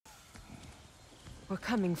We're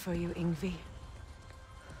coming for you, Ingvi.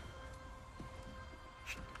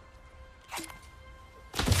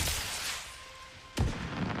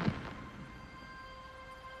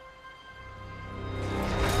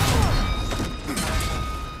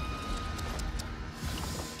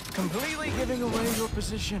 Completely giving away your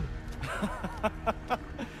position.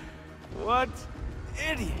 What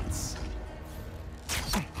idiots.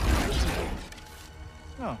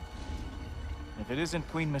 Oh. If it isn't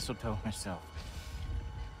Queen Mistletoe herself.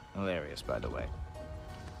 Hilarious, by the way.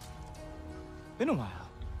 Been a while.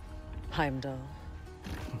 Heimdall.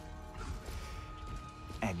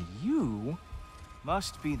 And you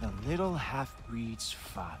must be the little half-breed's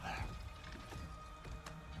father.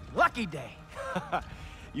 Lucky day!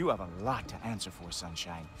 You have a lot to answer for,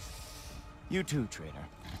 Sunshine. You too, traitor.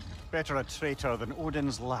 Better a traitor than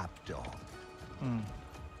Odin's lapdog. No.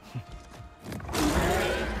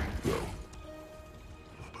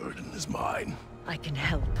 The burden is mine. I can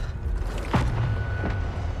help.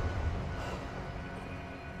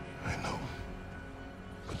 I know.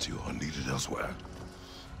 But you are needed elsewhere.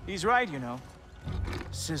 He's right, you know.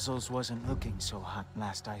 Sizzles wasn't looking so hot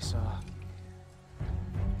last I saw.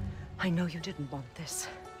 I know you didn't want this,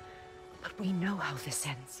 but we know how this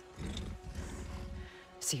ends.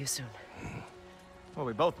 See you soon. Well,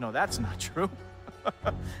 we both know that's not true.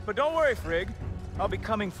 But don't worry, Frigg. I'll be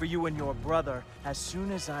coming for you and your brother as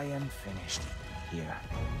soon as I am finished here.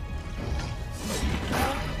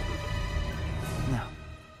 Now,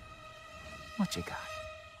 what you got?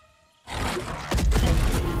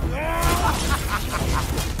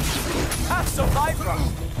 Have some Viper!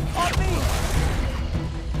 On me!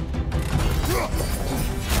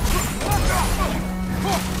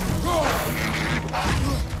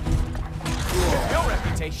 Your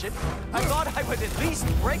reputation. I thought I would at least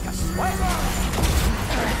break a sweat.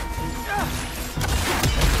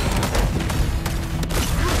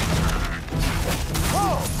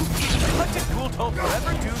 Whoa! What did Gultov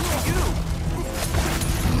ever do to you?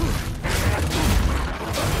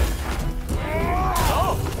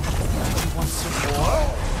 Oh! Want some more?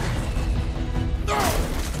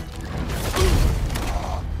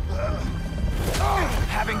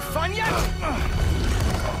 Having fun yet?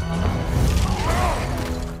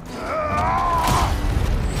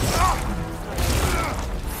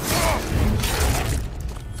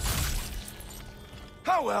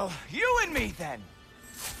 Oh well, you and me then.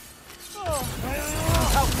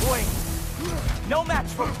 How quaint. No match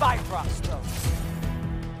for Bifrost, though.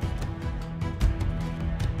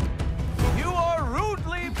 You are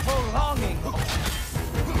rudely prolonging.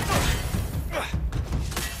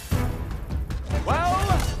 Well,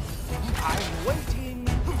 I'm waiting.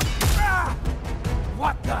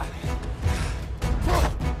 What the?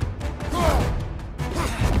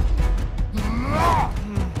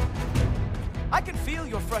 I can feel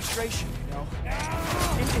your frustration, you know.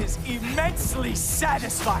 It is immensely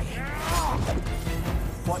satisfying.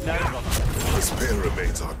 What now? The spear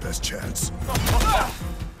remains our best chance.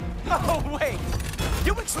 Oh, wait.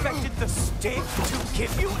 You expected the stick to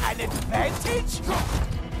give you an advantage?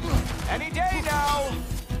 Any day now.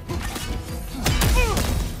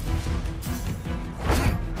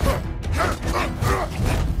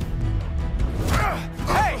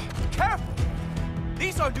 Hey, careful.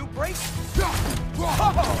 These are new braces.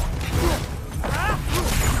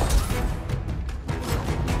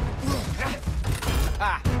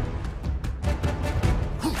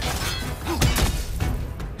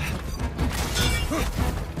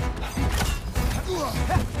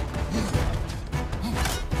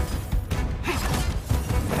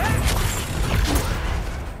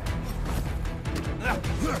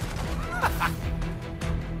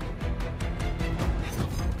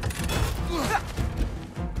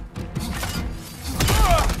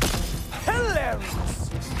 Hilarious!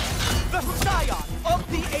 The scion of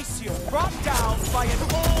the Aesir brought down by an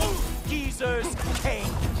old geezer's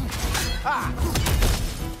cane. Ha!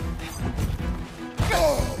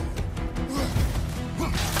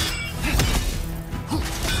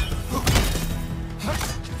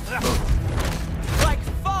 Like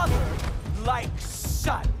father, like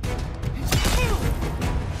son.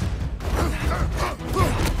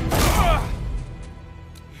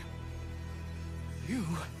 You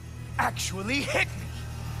actually hit me.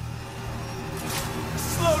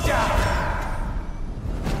 Slow down.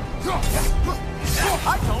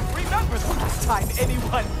 I don't remember the last time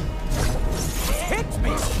anyone hit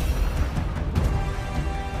me.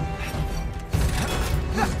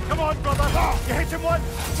 Come on, brother! You hit him once!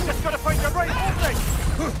 You just gotta find the right opening!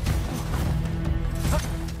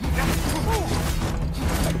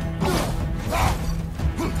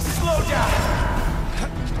 Slow down.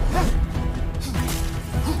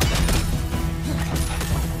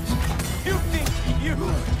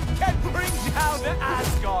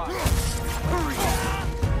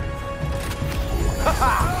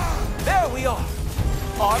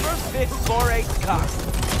 fit for a cup.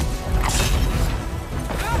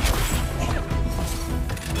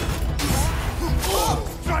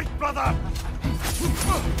 Strike, brother!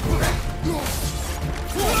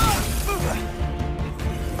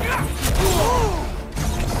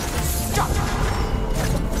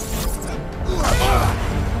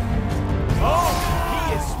 Oh,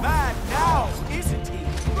 he is mad now, isn't he?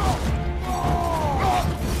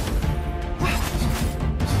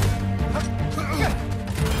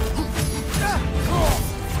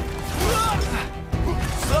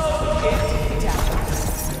 Slow it down.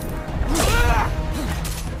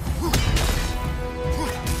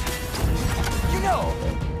 You know,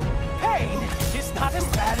 pain is not as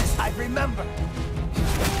bad as I remember.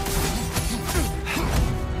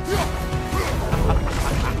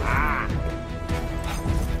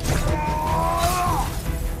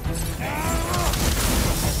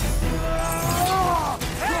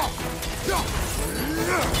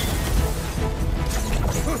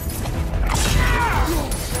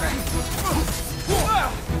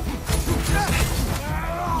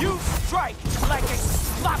 You strike like a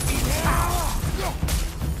sloppy cow!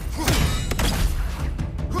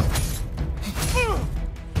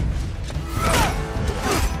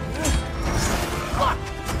 Look!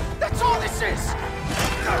 That's all this is!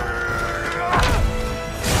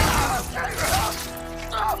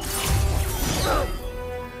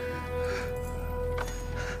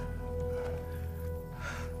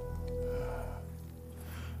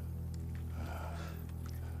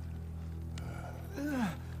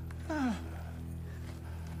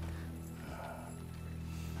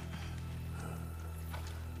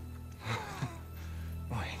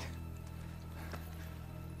 Wait.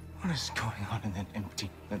 What is going on in that empty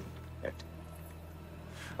little head?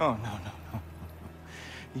 Oh, no.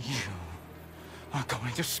 You are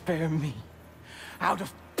going to spare me out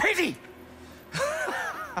of pity!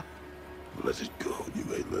 Let it go, you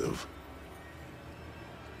may live.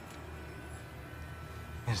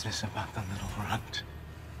 Is this about the little runt?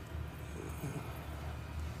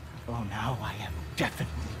 Oh, now I am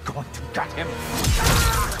definitely going to gut him.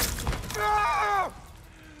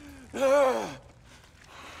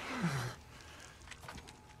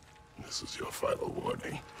 This is your final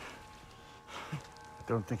warning.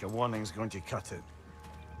 Don't think a warning's going to cut it.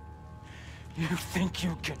 You think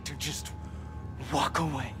you get to just walk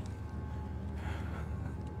away?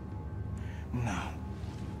 No.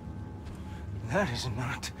 That is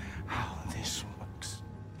not how this works.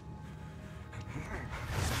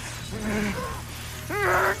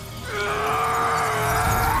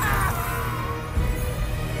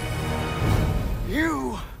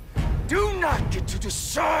 You do not get to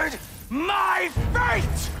decide my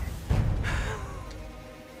fate!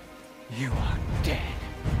 You are dead,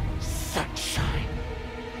 sunshine.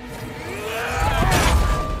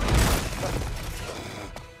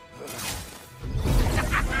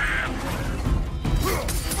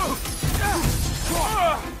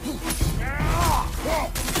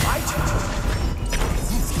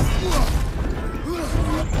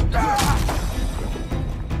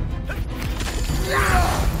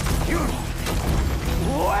 You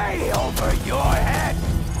way over your head.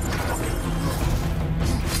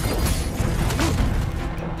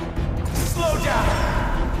 Slow down.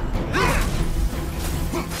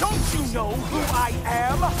 Don't you know who I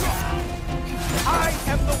am? I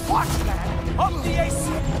am the Watchman of the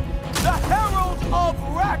Aesir, the Herald of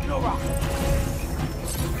Ragnarok.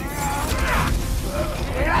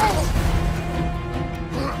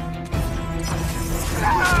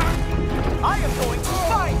 I am going to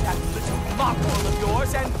find that little mongrel of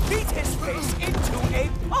yours and beat his face into a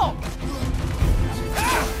pulp!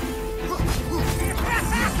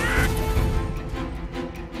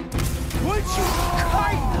 Would you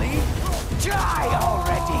kindly die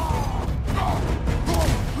already?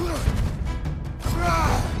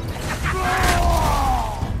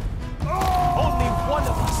 Only one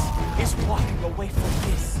of us is walking away from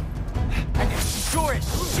this. And it sure as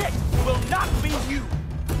shit will not be you!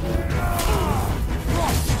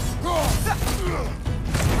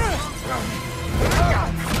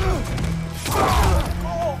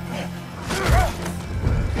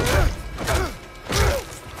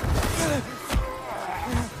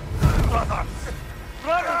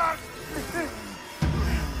 Brother!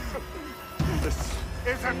 This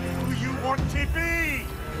isn't who you want to be!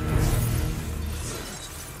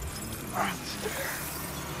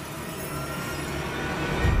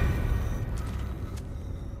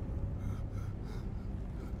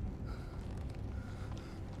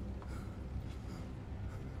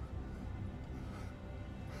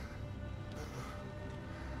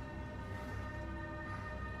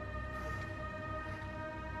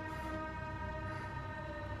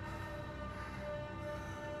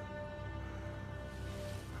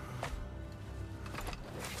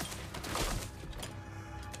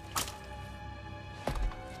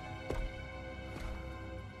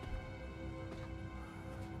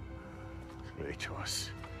 Kratos,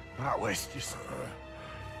 that was just...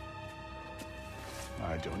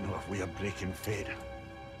 I don't know if we are breaking fate,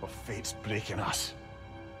 or fate's breaking us.